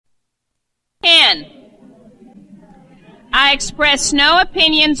I express no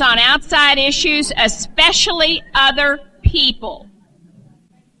opinions on outside issues, especially other people.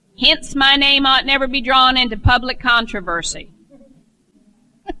 Hence, my name ought never be drawn into public controversy.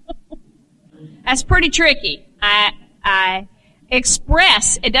 That's pretty tricky. I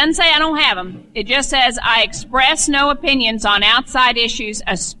express, it doesn't say I don't have them. It just says I express no opinions on outside issues,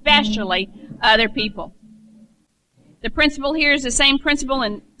 especially other people. The principle here is the same principle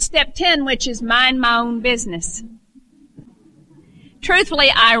in step 10, which is mind my own business. Truthfully,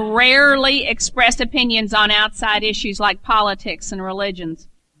 I rarely express opinions on outside issues like politics and religions,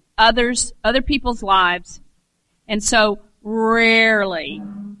 other people's lives, and so rarely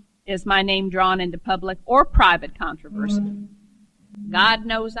is my name drawn into public or private controversy. God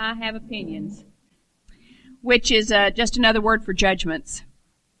knows I have opinions, which is just another word for judgments.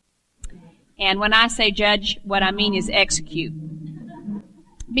 And when I say judge, what I mean is execute.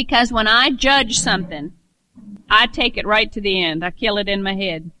 Because when I judge something, I take it right to the end. I kill it in my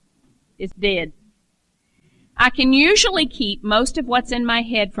head. It's dead. I can usually keep most of what's in my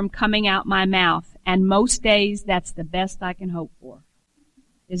head from coming out my mouth, and most days that's the best I can hope for,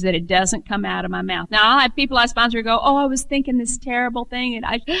 is that it doesn't come out of my mouth. Now, I'll have people I sponsor who go, oh, I was thinking this terrible thing, and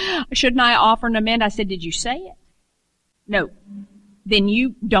shouldn't I offer an amend? I said, did you say it? No. Then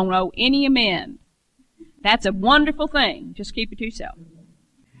you don't owe any amend. That's a wonderful thing. Just keep it to yourself.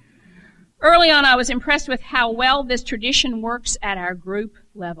 Early on, I was impressed with how well this tradition works at our group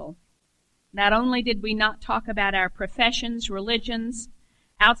level. Not only did we not talk about our professions, religions,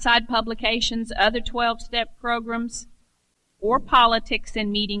 outside publications, other 12-step programs, or politics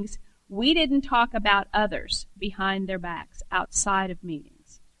in meetings, we didn't talk about others behind their backs, outside of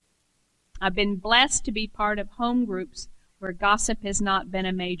meetings. I've been blessed to be part of home groups where gossip has not been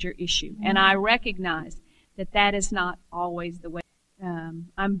a major issue, and I recognize that that is not always the way.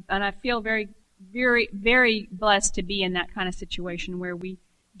 And I feel very, very, very blessed to be in that kind of situation where we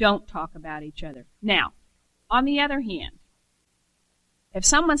don't talk about each other. Now, on the other hand, if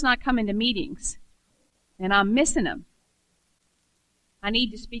someone's not coming to meetings and I'm missing them, I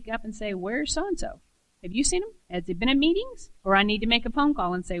need to speak up and say, where's so-and-so? Have you seen him? Has he been at meetings? Or I need to make a phone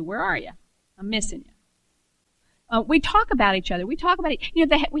call and say, where are you? I'm missing you. We talk about each other. We talk about it. You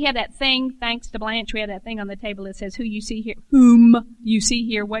know, we have that thing, thanks to Blanche, we have that thing on the table that says, whom you see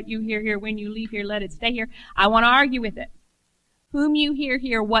here, what you hear here, when you leave here, let it stay here. I want to argue with it. Whom you hear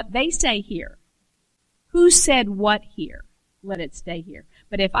here, what they say here. Who said what here? Let it stay here.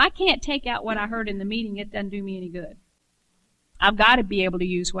 But if I can't take out what I heard in the meeting, it doesn't do me any good. I've got to be able to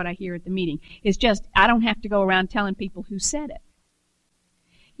use what I hear at the meeting. It's just, I don't have to go around telling people who said it.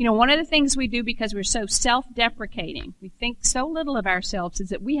 You know, one of the things we do because we're so self-deprecating, we think so little of ourselves, is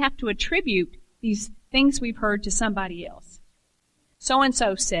that we have to attribute these things we've heard to somebody else.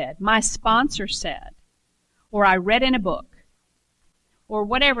 So-and-so said, my sponsor said, or I read in a book, or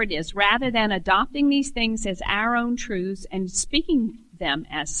whatever it is, rather than adopting these things as our own truths and speaking them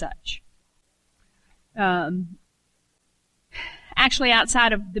as such. Actually,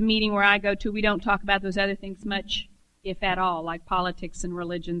 outside of the meeting where I go to, we don't talk about those other things much, if at all, like politics and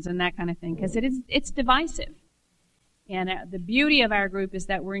religions and that kind of thing, because it's divisive. And the beauty of our group is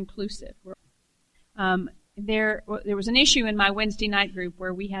that we're inclusive. There was an issue in my Wednesday night group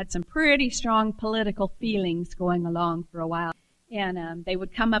where we had some pretty strong political feelings going along for a while. And they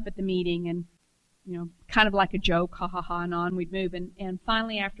would come up at the meeting and, you know, kind of like a joke, ha ha ha, and on we'd move. And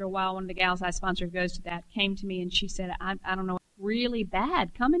finally, after a while, one of the gals I sponsor who goes to that came to me and she said, I don't know, really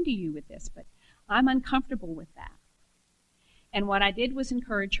bad coming to you with this, but I'm uncomfortable with that. And what I did was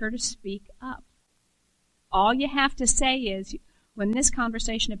encourage her to speak up. All you have to say is, when this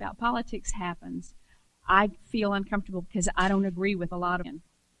conversation about politics happens, I feel uncomfortable because I don't agree with a lot of it.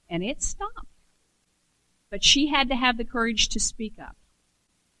 And it stopped. But she had to have the courage to speak up.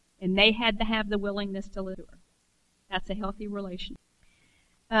 And they had to have the willingness to listen to her. That's a healthy relationship.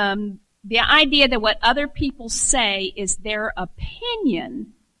 The idea that what other people say is their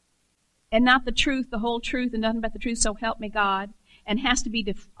opinion and not the truth, the whole truth, and nothing but the truth, so help me God, and has to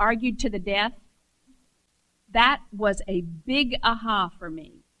be argued to the death, that was a big aha for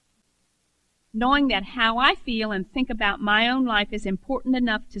me. Knowing that how I feel and think about my own life is important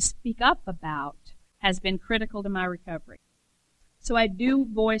enough to speak up about has been critical to my recovery. So I do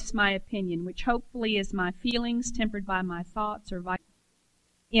voice my opinion, which hopefully is my feelings tempered by my thoughts or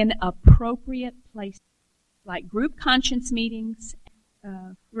in appropriate places, like group conscience meetings,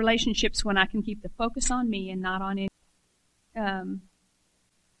 relationships when I can keep the focus on me and not on any.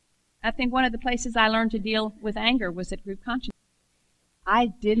 I think one of the places I learned to deal with anger was at group conscience. I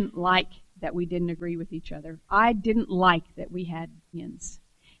didn't like that we didn't agree with each other. I didn't like that we had opinions.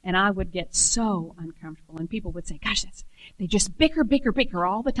 And I would get so uncomfortable. And people would say, gosh, they just bicker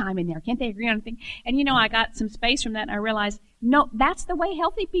all the time in there. Can't they agree on anything? And I got some space from that and I realized, no, that's the way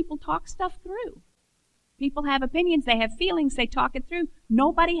healthy people talk stuff through. People have opinions, they have feelings, they talk it through.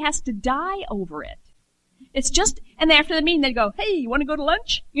 Nobody has to die over it. It's just, and after the meeting they go, hey, you want to go to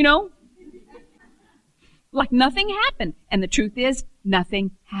lunch? Like nothing happened. And the truth is,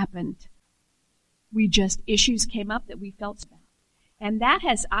 nothing happened. Issues came up that we felt about. And that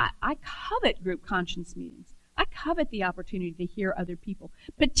I covet group conscience meetings. I covet the opportunity to hear other people,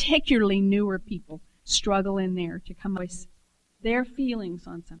 particularly newer people, struggle in there to come with their feelings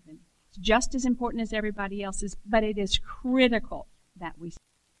on something. It's just as important as everybody else's, but it is critical that we.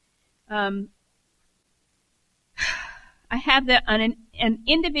 I have an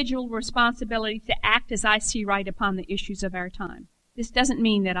individual responsibility to act as I see right upon the issues of our time. This doesn't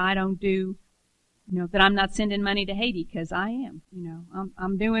mean that I don't do, that I'm not sending money to Haiti, because I am.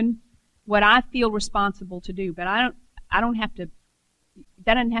 I'm doing what I feel responsible to do, but I don't have to.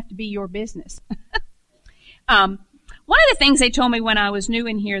 That doesn't have to be your business. One of the things they told me when I was new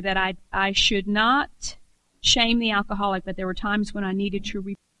in here that I should not shame the alcoholic, but there were times when I needed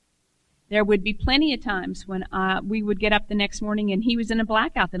to. There would be plenty of times when we would get up the next morning and he was in a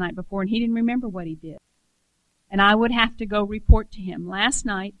blackout the night before and he didn't remember what he did. And I would have to go report to him, last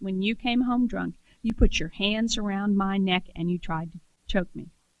night when you came home drunk, you put your hands around my neck and you tried to choke me.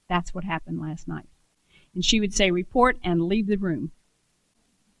 That's what happened last night. And she would say, report and leave the room.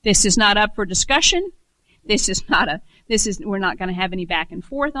 This is not up for discussion. We're not going to have any back and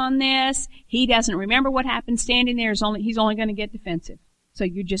forth on this. He doesn't remember what happened. Standing there he's only going to get defensive. So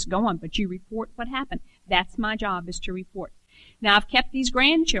you just go on, but you report what happened. That's my job, is to report. Now, I've kept these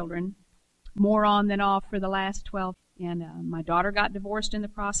grandchildren more on than off for the last 12. And my daughter got divorced in the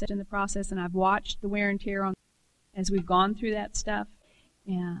process, and I've watched the wear and tear as we've gone through that stuff.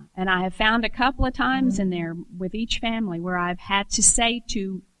 Yeah. And I have found a couple of times in there with each family where I've had to say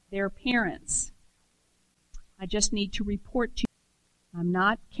to their parents, I just need to report to you. I'm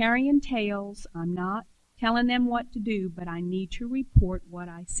not carrying tales. I'm not telling them what to do, but I need to report what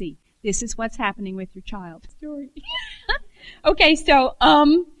I see. This is what's happening with your child. Story. Okay, so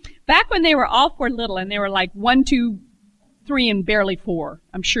back when they were all 4 little, and they were like 1, 2, 3, and barely 4.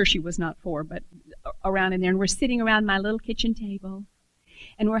 I'm sure she was not 4, but around in there. And we're sitting around my little kitchen table,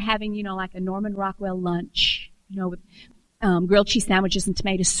 and we're having, like a Norman Rockwell lunch, with grilled cheese sandwiches and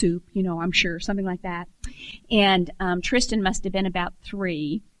tomato soup, I'm sure, something like that. And Tristan must have been about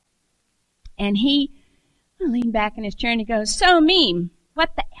 3. And he leaned back in his chair and he goes, so, Meme,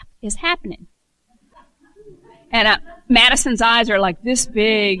 what the F is happening? And Madison's eyes are like this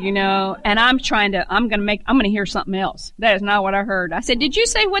big, and I'm going to hear something else. That is not what I heard. I said, did you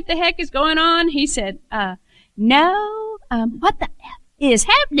say what the heck is going on? He said, no, what the F is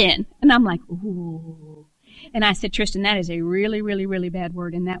happening? And I'm like, ooh. And I said, Tristan, that is a really, really, really bad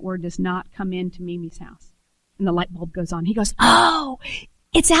word, and that word does not come into Mimi's house. And the light bulb goes on. He goes, oh,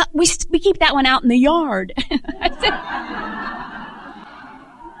 it's out. We keep that one out in the yard.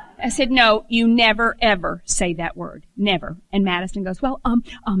 I said, no, you never, ever say that word. Never. And Madison goes, well,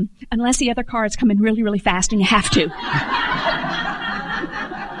 unless the other car is coming really, really fast and you have to.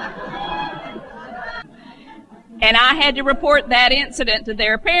 And I had to report that incident to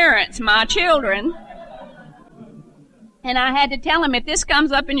their parents, my children. And I had to tell them, if this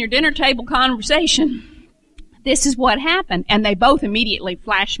comes up in your dinner table conversation, this is what happened. And they both immediately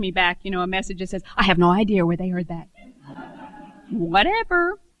flashed me back, a message that says, I have no idea where they heard that.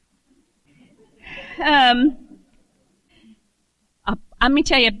 Whatever. Let me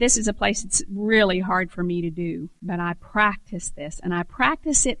tell you, this is a place that's really hard for me to do, but I practice this, and I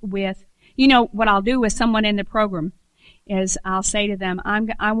practice it with, what I'll do with someone in the program is I'll say to them,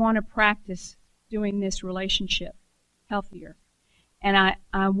 I want to practice doing this relationship healthier. And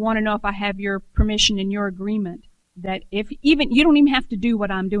I want to know if I have your permission and your agreement that you don't even have to do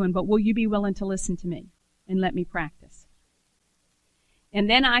what I'm doing, but will you be willing to listen to me and let me practice? And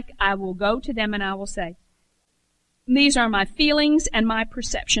then I will go to them and I will say, these are my feelings and my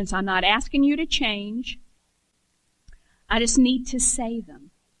perceptions. I'm not asking you to change. I just need to say them.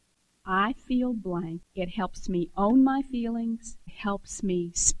 I feel blank. It helps me own my feelings. It helps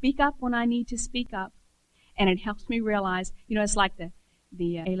me speak up when I need to speak up. And it helps me realize, it's like the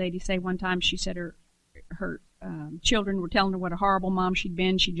A lady say one time, she said her children were telling her what a horrible mom she'd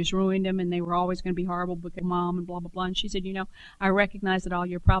been. She just ruined them, and they were always going to be horrible because mom and blah, blah, blah. And she said, I recognize that all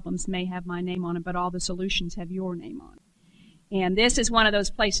your problems may have my name on it, but all the solutions have your name on it. And this is one of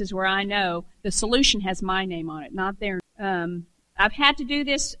those places where I know the solution has my name on it, not theirs. I've had to do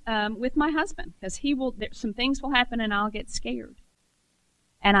this with my husband because some things will happen and I'll get scared.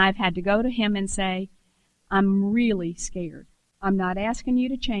 And I've had to go to him and say, I'm really scared. I'm not asking you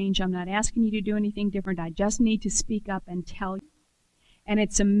to change. I'm not asking you to do anything different. I just need to speak up and tell you. And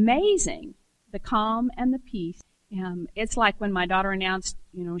it's amazing, the calm and the peace. It's like when my daughter announced,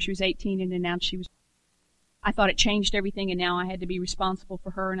 she was 18 and announced she was. I thought it changed everything, and now I had to be responsible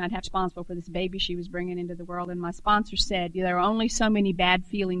for her, and I'd have to be responsible for this baby she was bringing into the world. And my sponsor said, there are only so many bad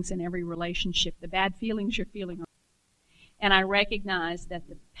feelings in every relationship. The bad feelings you're feeling. And I recognized that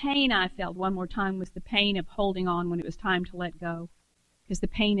the pain I felt one more time was the pain of holding on when it was time to let go. Because the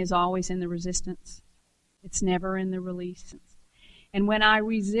pain is always in the resistance. It's never in the release. And when I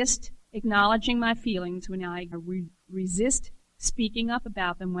resist acknowledging my feelings, when I resist speaking up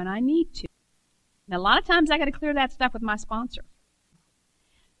about them when I need to. Now, a lot of times I got to clear that stuff with my sponsor.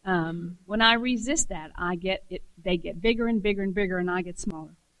 When I resist that, they get bigger and bigger and bigger, and I get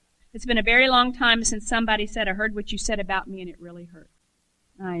smaller. It's been a very long time since somebody said, I heard what you said about me, and it really hurt.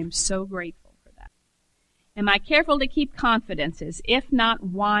 I am so grateful for that. Am I careful to keep confidences? If not,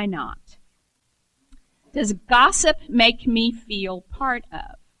 why not? Does gossip make me feel part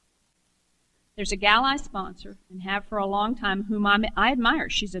of? There's a gal I sponsor and have for a long time whom I admire.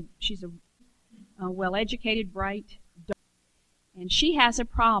 She's a well-educated, bright daughter, and she has a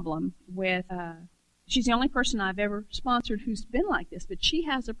problem with. She's the only person I've ever sponsored who's been like this, but she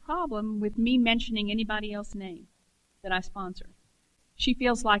has a problem with me mentioning anybody else's name that I sponsor. She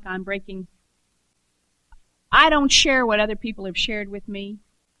feels like I'm breaking. I don't share what other people have shared with me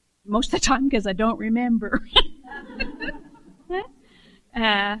most of the time because I don't remember.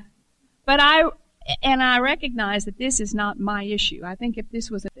 But I recognize that this is not my issue. I think if this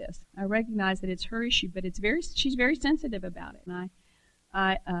was this, I recognize that it's her issue, but she's very sensitive about it, and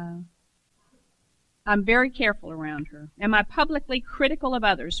I'm very careful around her. Am I publicly critical of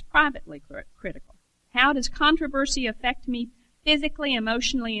others, privately critical? How does controversy affect me physically,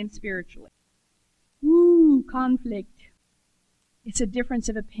 emotionally, and spiritually? Conflict. It's a difference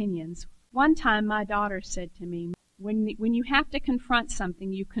of opinions. One time my daughter said to me, when you have to confront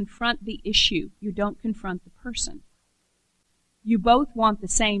something, you confront the issue. You don't confront the person. You both want the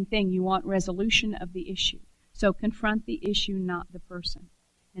same thing. You want resolution of the issue. So confront the issue, not the person.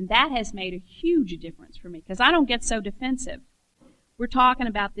 And that has made a huge difference for me because I don't get so defensive. We're talking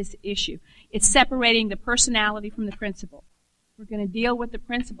about this issue. It's separating the personality from the principle. We're going to deal with the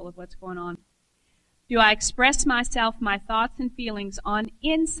principle of what's going on. Do I express myself, my thoughts and feelings on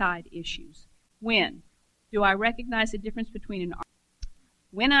inside issues? When? Do I recognize the difference between an argument?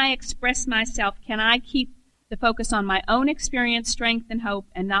 When I express myself, can I keep the focus on my own experience, strength, and hope,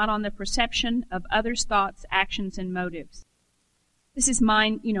 and not on the perception of others' thoughts, actions, and motives? This is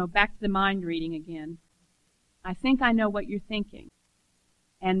mind, back to the mind reading again. I think I know what you're thinking.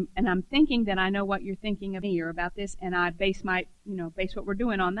 And I'm thinking that I know what you're thinking of me or about this, and I base what we're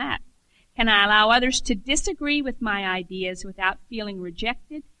doing on that. Can I allow others to disagree with my ideas without feeling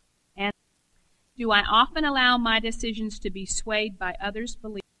rejected? And do I often allow my decisions to be swayed by others'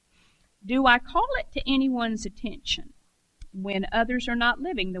 beliefs? Do I call it to anyone's attention when others are not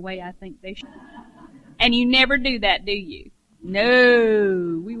living the way I think they should? And you never do that, do you?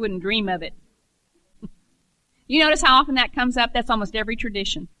 No, we wouldn't dream of it. You notice how often that comes up? That's almost every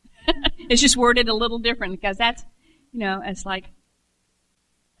tradition. It's just worded a little different because that's, it's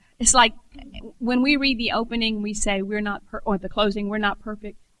like when we read the opening, we say or the closing, we're not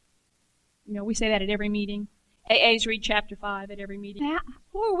perfect. We say that at every meeting. AAs read chapter 5 at every meeting.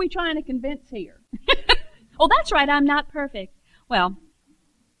 Who are we trying to convince here? Oh, that's right, I'm not perfect. Well,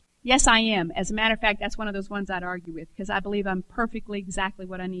 yes, I am. As a matter of fact, that's one of those ones I'd argue with because I believe I'm perfectly exactly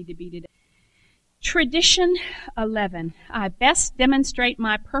what I need to be today. Tradition 11. I best demonstrate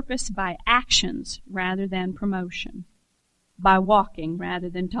my purpose by actions rather than promotion. By walking rather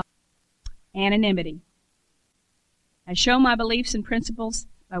than talking. Anonymity. I show my beliefs and principles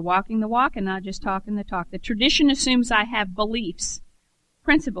by walking the walk and not just talking the talk. The tradition assumes I have beliefs,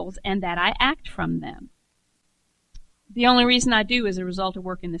 principles, and that I act from them. The only reason I do is a result of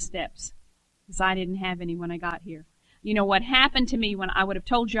working the steps, because I didn't have any when I got here. What happened to me when I would have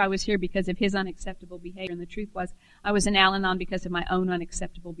told you I was here because of his unacceptable behavior, and the truth was I was in Al-Anon because of my own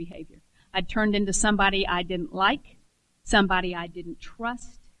unacceptable behavior. I'd turned into somebody I didn't like, somebody I didn't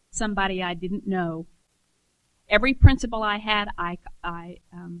trust, somebody I didn't know. Every principle I had, I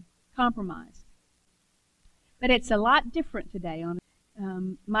compromised. But it's a lot different today.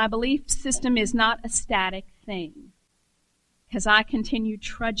 My belief system is not a static thing, because I continue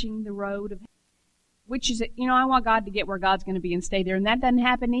trudging the road of, which is, I want God to get where God's going to be and stay there, and that doesn't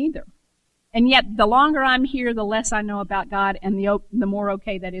happen either. And yet, the longer I'm here, the less I know about God, and the more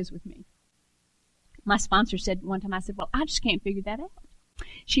okay that is with me. My sponsor said one time, I said, well, I just can't figure that out.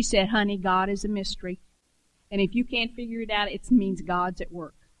 She said, honey, God is a mystery. And if you can't figure it out, it means God's at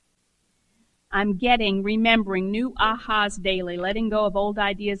work. I'm remembering new ahas daily, letting go of old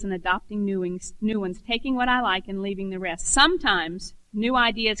ideas and adopting new ones, taking what I like and leaving the rest. Sometimes new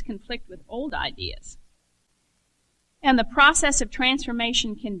ideas conflict with old ideas. And the process of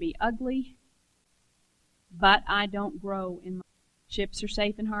transformation can be ugly, but I don't grow in my ships are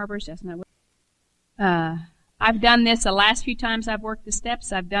safe in harbors. That's not what. I've done this the last few times I've worked the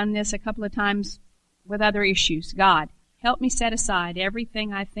steps. I've done this a couple of times with other issues. God, help me set aside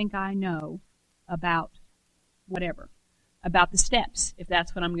everything I think I know about whatever, about the steps, if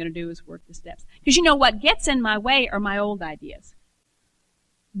that's what I'm going to do is work the steps. Because you know what gets in my way are my old ideas.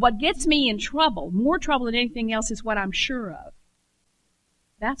 What gets me in trouble, more trouble than anything else, is what I'm sure of.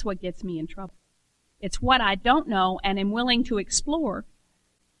 That's what gets me in trouble. It's what I don't know and am willing to explore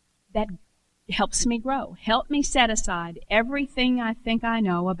that helps me grow. Help me set aside everything I think I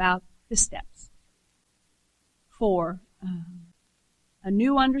know about the steps for a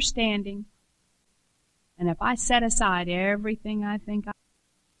new understanding. And if I set aside everything I think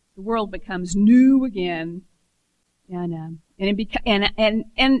the world becomes new again. And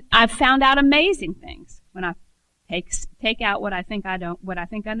I've found out amazing things when I take out what I think I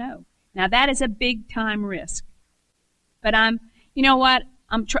know. Now that is a big time risk. But you know what?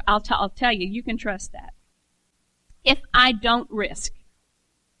 I'll tell you, you can trust that. If I don't risk,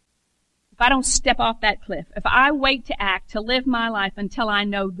 if I don't step off that cliff, if I wait to act, to live my life until I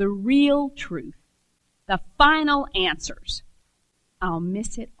know the real truth, the final answers, I'll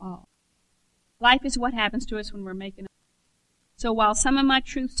miss it all. Life is what happens to us when we're making it. So while some of my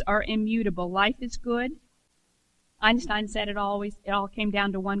truths are immutable, life is good. Einstein said it all came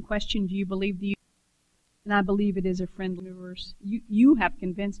down to one question: do you believe the universe? And I believe it is a friendly universe. You have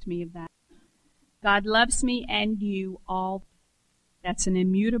convinced me of that. God loves me and you all. That's an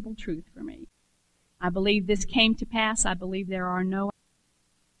immutable truth for me. I believe this came to pass. I believe there are no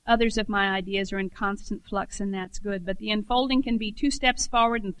others of my ideas are in constant flux, and that's good. But the unfolding can be 2 steps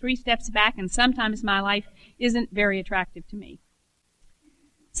forward and 3 steps back, and sometimes my life isn't very attractive to me.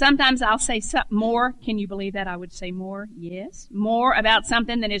 Sometimes I'll say more. Can you believe that? I would say more. Yes. More about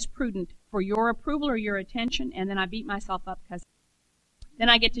something that is prudent for your approval or your attention, and then I beat myself up because then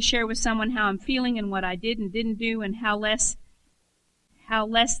I get to share with someone how I'm feeling and what I did and didn't do and how less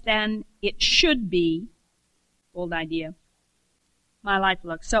than it should be, old idea, my life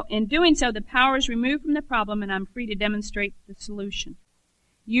looks. So in doing so, the power is removed from the problem and I'm free to demonstrate the solution.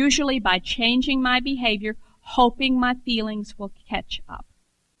 Usually by changing my behavior, hoping my feelings will catch up.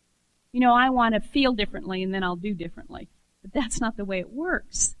 You know, I want to feel differently and then I'll do differently. But that's not the way it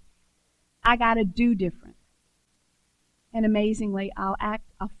works. I got to do different. And amazingly, I'll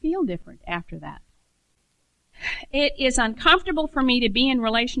feel different after that. It is uncomfortable for me to be in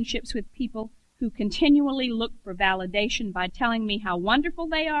relationships with people who continually look for validation by telling me how wonderful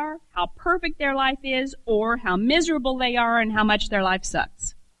they are, how perfect their life is, or how miserable they are and how much their life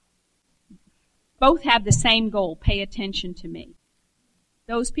sucks. Both have the same goal: pay attention to me.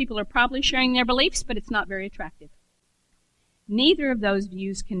 Those people are probably sharing their beliefs, but it's not very attractive. Neither of those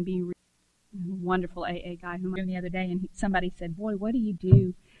views can be real. Wonderful AA guy who I met the other day, and somebody said, boy, what do you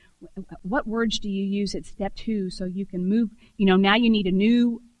do? What words do you use at step 2 so you can move? You know, now you need a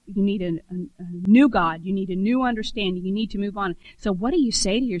new God. You need a new understanding. You need to move on. So what do you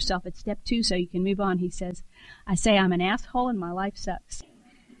say to yourself at step 2 so you can move on? He says, I say I'm an asshole and my life sucks.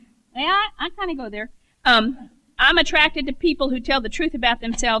 Yeah, I kind of go there. I'm attracted to people who tell the truth about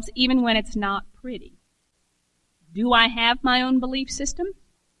themselves even when it's not pretty. Do I have my own belief system?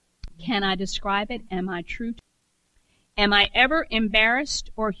 Can I describe it? Am I true? Am I ever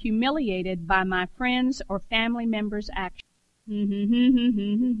embarrassed or humiliated by my friends or family members' actions?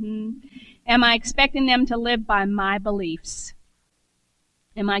 Am I expecting them to live by my beliefs?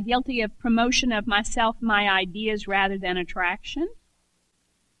 Am I guilty of promotion of myself, my ideas, rather than attraction?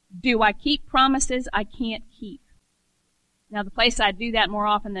 Do I keep promises I can't keep? Now, the place I do that more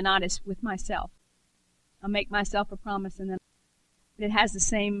often than not is with myself. I'll make myself a promise and then it has the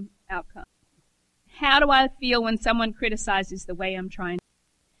same outcome. How do I feel when someone criticizes the way I'm trying?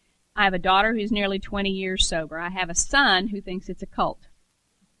 I have a daughter who's nearly 20 years sober. I have a son who thinks it's a cult.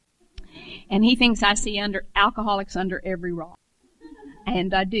 And he thinks I see alcoholics under every rock.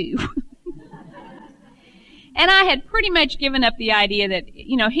 And I do. And I had pretty much given up the idea that,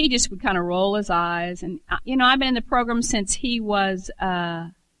 you know, he just would kind of roll his eyes. And, you know, I've been in the program since he was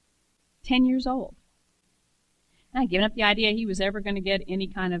 10 years old. And I'd given up the idea he was ever going to get any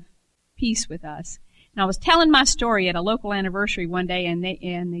kind of peace with us. And I was telling my story at a local anniversary one day, and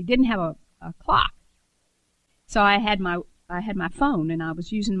they didn't have a clock. So I had my I had my phone, and I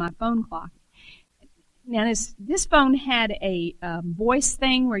was using my phone clock. Now, this phone had a voice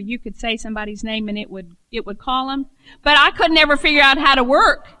thing where you could say somebody's name and it would call them. But I could never figure out how to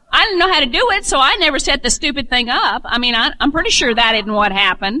work. I didn't know how to do it, so I never set the stupid thing up. I mean, I'm pretty sure that isn't what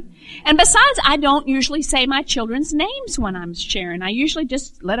happened. And besides, I don't usually say my children's names when I'm sharing. I usually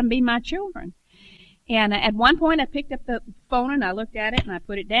just let them be my children. And at one point, I picked up the phone and I looked at it and I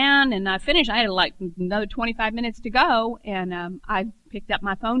put it down and I finished. I had like another 25 minutes to go, and I picked up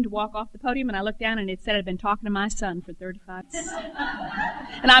my phone to walk off the podium and I looked down and it said I'd been talking to my son for 35 minutes.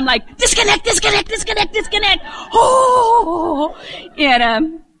 And I'm like, disconnect. Oh!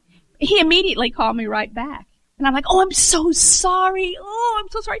 And he immediately called me right back. And I'm like, oh, I'm so sorry.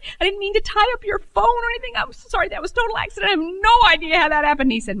 I didn't mean to tie up your phone or anything. I'm so sorry. That was a total accident. I have no idea how that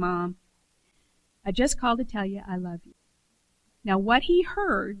happened. He said, Mom, I just called to tell you I love you. Now, what he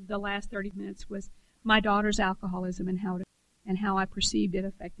heard the last 30 minutes was my daughter's alcoholism and how I perceived it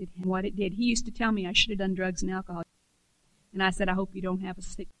affected him, what it did. He used to tell me I should have done drugs and alcohol. And I said, I hope you don't have a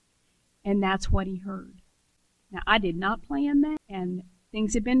sick. And that's what he heard. Now, I did not plan that, and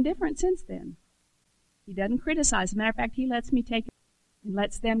things have been different since then. He doesn't criticize. As a matter of fact, he lets me take it and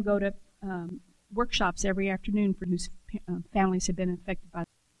lets them go to workshops every afternoon for whose families have been affected by it.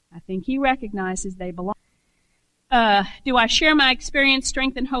 I think he recognizes they belong. Do I share my experience,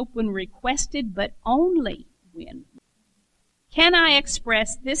 strength, and hope when requested, but only when? Can I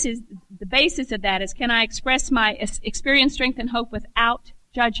express, this is the basis of that, is can I express my experience, strength, and hope without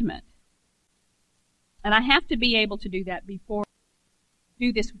judgment? And I have to be able to do that before I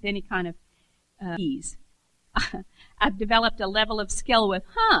do this with any kind of ease. I've developed a level of skill with,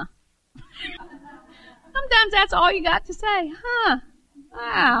 Sometimes that's all you got to say,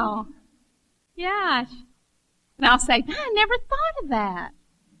 Wow. Gosh. And I'll say, I never thought of that.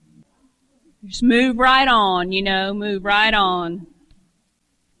 Just move right on, move right on.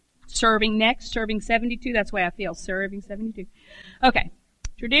 Serving next, serving 72, that's the way I feel, serving 72. Okay.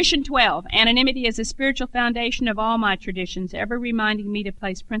 Tradition 12. Anonymity is the spiritual foundation of all my traditions, ever reminding me to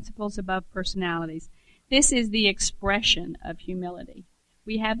place principles above personalities. This is the expression of humility.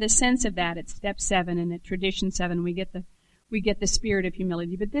 We have the sense of that at step 7, and at tradition 7 we get the spirit of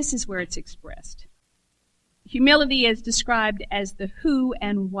humility, but this is where it's expressed. Humility is described as the who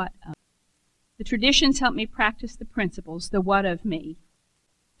and what of. The traditions help me practice the principles, the what of me,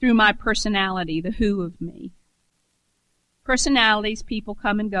 through my personality, the who of me. Personalities, people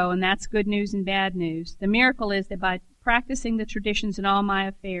come and go, and that's good news and bad news. The miracle is that by practicing the traditions in all my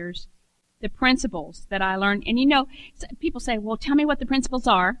affairs, the principles that I learn, and people say, well, tell me what the principles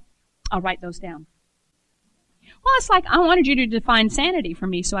are. I'll write those down. Well, it's like I wanted you to define sanity for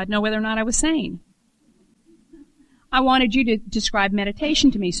me so I'd know whether or not I was sane. I wanted you to describe meditation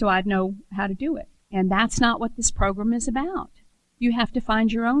to me so I'd know how to do it. And that's not what this program is about. You have to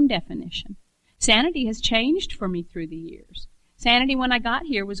find your own definition. Sanity has changed for me through the years. Sanity when I got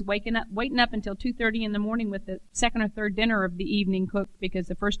here was waiting up until 2:30 in the morning with the second or third dinner of the evening cooked because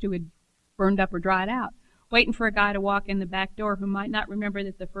the first two had burned up or dried out, waiting for a guy to walk in the back door who might not remember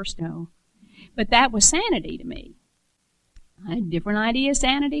that the first no. But that was sanity to me. I had a different idea of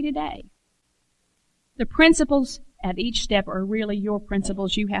sanity today. The principles at each step are really your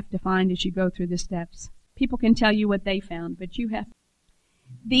principles you have to find as you go through the steps. People can tell you what they found, but you have.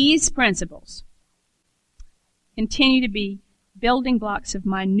 These principles continue to be building blocks of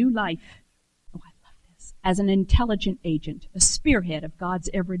my new life. Oh, I love this. As an intelligent agent, a spearhead of God's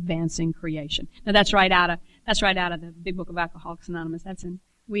ever-advancing creation. Now that's right out of the Big Book of Alcoholics Anonymous. That's in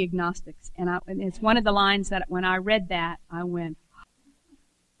We Agnostics. And it's one of the lines that when I read that, I went,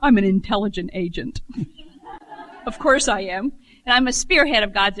 I'm an intelligent agent. Of course I am. And I'm a spearhead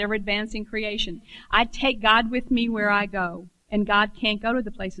of God's ever-advancing creation. I take God with me where I go. And God can't go to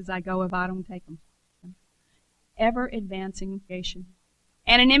the places I go if I don't take him. Ever-advancing creation.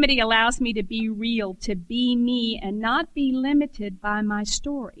 Anonymity allows me to be real, to be me, and not be limited by my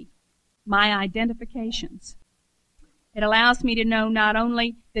story, my identifications. It allows me to know not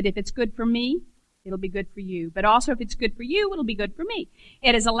only that if it's good for me, it'll be good for you, but also if it's good for you, it'll be good for me.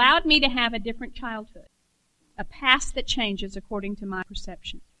 It has allowed me to have a different childhood, a past that changes according to my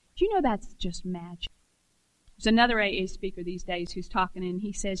perception. Do you know that's just magic? There's another AA speaker these days who's talking, and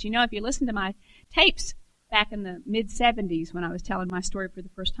he says, if you listen to my tapes back in the mid-'70s when I was telling my story for the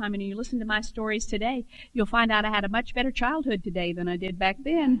first time, and you listen to my stories today, you'll find out I had a much better childhood today than I did back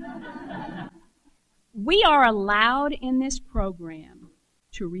then. We are allowed in this program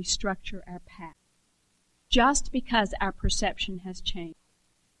to restructure our past just because our perception has changed.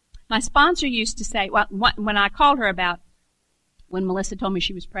 My sponsor used to say, when I called her about when Melissa told me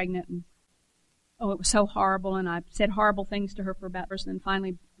she was pregnant, and Oh, it was so horrible, and I said horrible things to her for about a person, and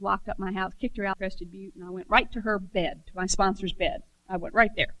finally locked up my house, kicked her out of Crested Butte, and I went right to her bed, to my sponsor's bed. I went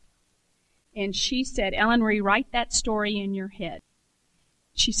right there. And she said, Ellen, rewrite that story in your head.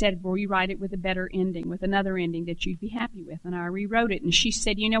 She said, rewrite it with a better ending, with another ending that you'd be happy with. And I rewrote it. And she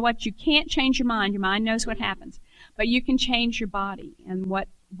said, you know what? You can't change your mind. Your mind knows what happens. But you can change your body. And what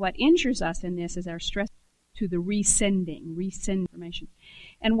injures us in this is our stress to the resend information.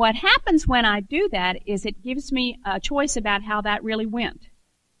 And what happens when I do that is it gives me a choice about how that really went.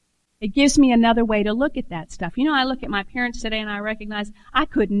 It gives me another way to look at that stuff. You know, I look at my parents today and I recognize I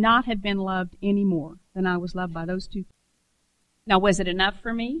could not have been loved any more than I was loved by those two. Now, was it enough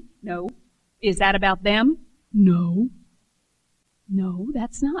for me? No. Is that about them? No. No,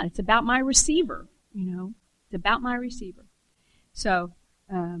 that's not. It's about my receiver, you know. It's about my receiver. So,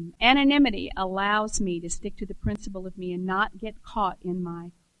 anonymity allows me to stick to the principle of me and not get caught in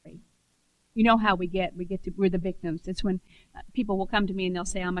my faith. You know how we're the victims. It's when people will come to me and they'll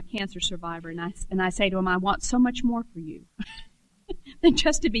say, I'm a cancer survivor. And I say to them, I want so much more for you than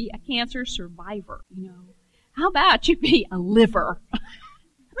just to be a cancer survivor, you know. How about you be a liver? How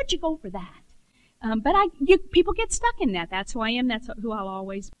about you go for that? But people get stuck in that. That's who I am. That's who I'll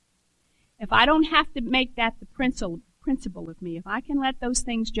always be. If I don't have to make that the principle of me, if I can let those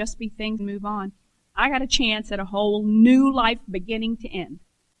things just be things and move on, I got a chance at a whole new life beginning to end.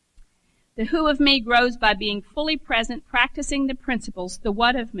 The who of me grows by being fully present, practicing the principles, the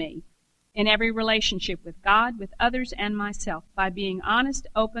what of me, in every relationship with God, with others, and myself, by being honest,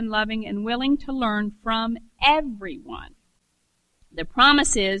 open, loving, and willing to learn from everyone. The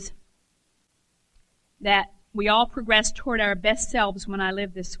promise is that we all progress toward our best selves when I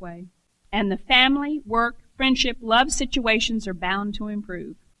live this way. And the family, work, friendship, love situations are bound to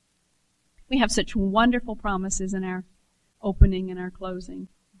improve. We have such wonderful promises in our opening and our closing.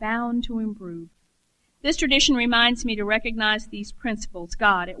 Bound to improve. This tradition reminds me to recognize these principles,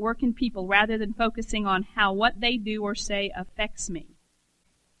 God, at work in people, rather than focusing on how what they do or say affects me.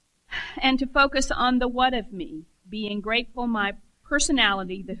 And to focus on the what of me, being grateful my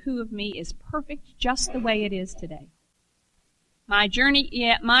personality, the who of me, is perfect just the way it is today. My journey,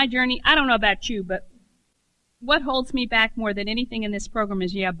 I don't know about you, but what holds me back more than anything in this program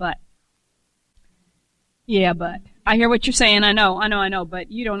is yeah, but. Yeah, but. I hear what you're saying, I know,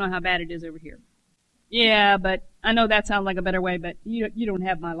 but you don't know how bad it is over here. Yeah, but I know that sounds like a better way, but you don't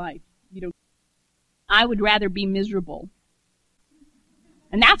have my life. You don't. I would rather be miserable.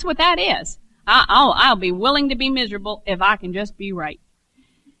 And that's what that is. I'll be willing to be miserable if I can just be right.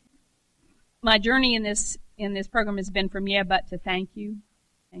 My journey in this program has been from yeah, but to thank you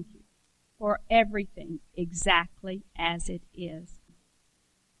for everything exactly as it is.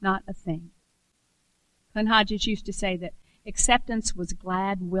 Not a thing. Glenn Hodges used to say that acceptance was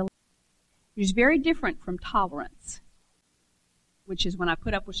glad willing. It was very different from tolerance, which is when I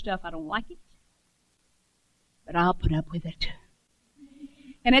put up with stuff I don't like it, but I'll put up with it.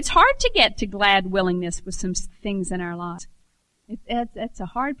 And it's hard to get to glad willingness with some things in our lives. It's a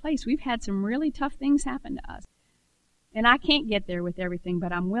hard place. We've had some really tough things happen to us. And I can't get there with everything,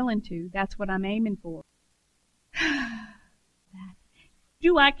 but I'm willing to. That's what I'm aiming for.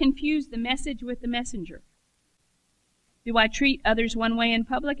 Do I confuse the message with the messenger? Do I treat others one way in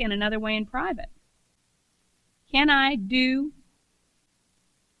public and another way in private? Can I do,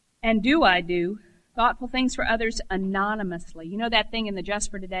 and do I do, thoughtful things for others anonymously? You know that thing in the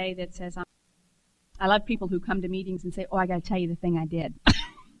Just for Today that says, I love people who come to meetings and say, oh, I got to tell you the thing I did.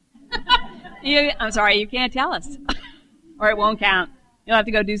 I'm sorry, you can't tell us. Or it won't count. You'll have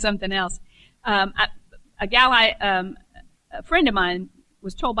to go do something else. A friend of mine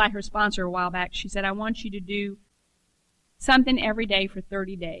was told by her sponsor a while back, she said, I want you to do something every day for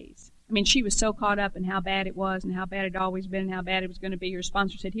 30 days. I mean, she was so caught up in how bad it was and how bad it had always been and how bad it was going to be. Her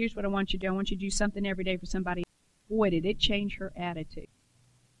sponsor said, here's what I want you to do. I want you to do something every day for somebody. Boy, did it change her attitude.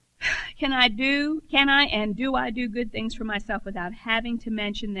 Can I and do I do good things for myself without having to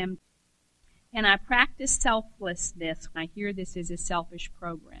mention them? Can I practice selflessness when I hear this is a selfish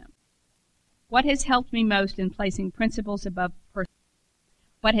program? What has helped me most in placing principles above persons?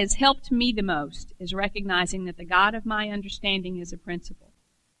 What has helped me the most is recognizing that the God of my understanding is a principle,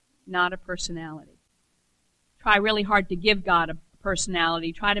 not a personality. Try really hard to give God a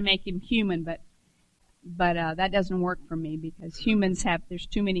personality. Try to make him human, but that doesn't work for me because humans there's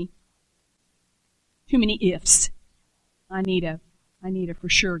too many ifs. I need a for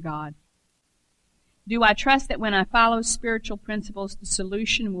sure God. Do I trust that when I follow spiritual principles, the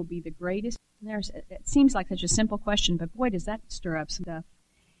solution will be the greatest? It seems like such a simple question, but boy, does that stir up some stuff.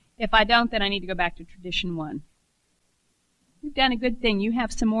 If I don't, then I need to go back to tradition 1. You've done a good thing. You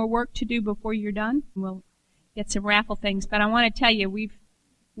have some more work to do before you're done. We'll get some raffle things. But I want to tell you,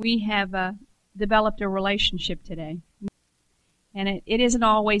 we have developed a relationship today. And it isn't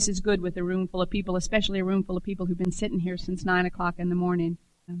always as good with a room full of people, especially a room full of people who've been sitting here since 9 o'clock in the morning.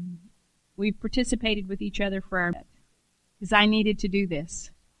 We've participated with each other for our because I needed to do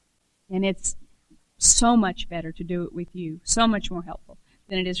this. And it's so much better to do it with you, so much more helpful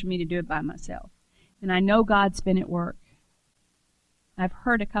than it is for me to do it by myself. And I know God's been at work. I've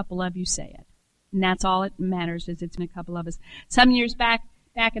heard a couple of you say it. And that's all it matters, is it's been a couple of us. Some years back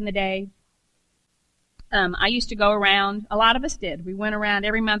in the day, I used to go around, a lot of us did. We went around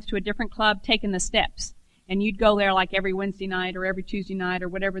every month to a different club taking the steps. And you'd go there like every Wednesday night or every Tuesday night or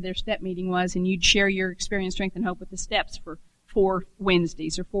whatever their step meeting was, and you'd share your experience, strength, and hope with the steps for 4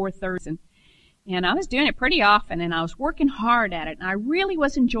 Wednesdays or 4 Thursdays. And I was doing it pretty often, and I was working hard at it, and I really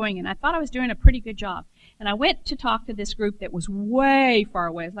was enjoying it. I thought I was doing a pretty good job. And I went to talk to this group that was way far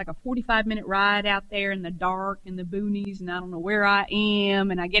away. It was like a 45-minute ride out there in the dark in the boonies, and I don't know where I am.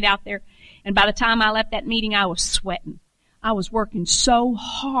 And I get out there, and by the time I left that meeting, I was sweating. I was working so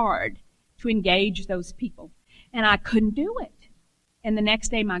hard to engage those people, and I couldn't do it. And the next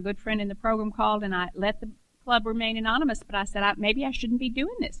day, my good friend in the program called, and I let the club remain anonymous, but I said, maybe I shouldn't be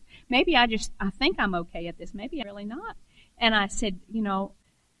doing this. Maybe I think I'm okay at this. Maybe I'm really not. And I said,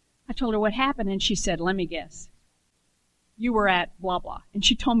 I told her what happened, and she said, let me guess. You were at blah, blah. And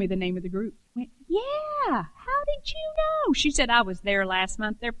she told me the name of the group. I went, yeah, how did you know? She said, I was there last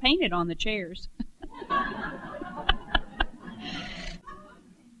month. They're painted on the chairs.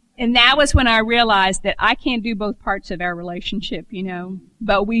 And that was when I realized that I can't do both parts of our relationship,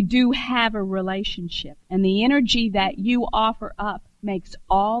 but we do have a relationship. And the energy that you offer up makes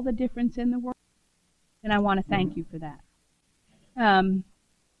all the difference in the world. And I want to thank you for that.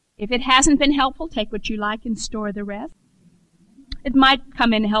 If it hasn't been helpful, take what you like and store the rest. It might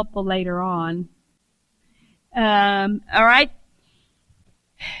come in helpful later on. All right.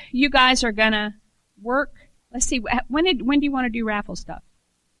 You guys are going to work. Let's see. When do you want to do raffle stuff?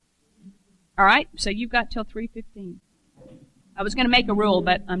 All right, so you've got till 3:15. I was going to make a rule,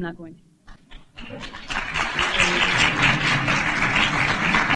 but I'm not going to.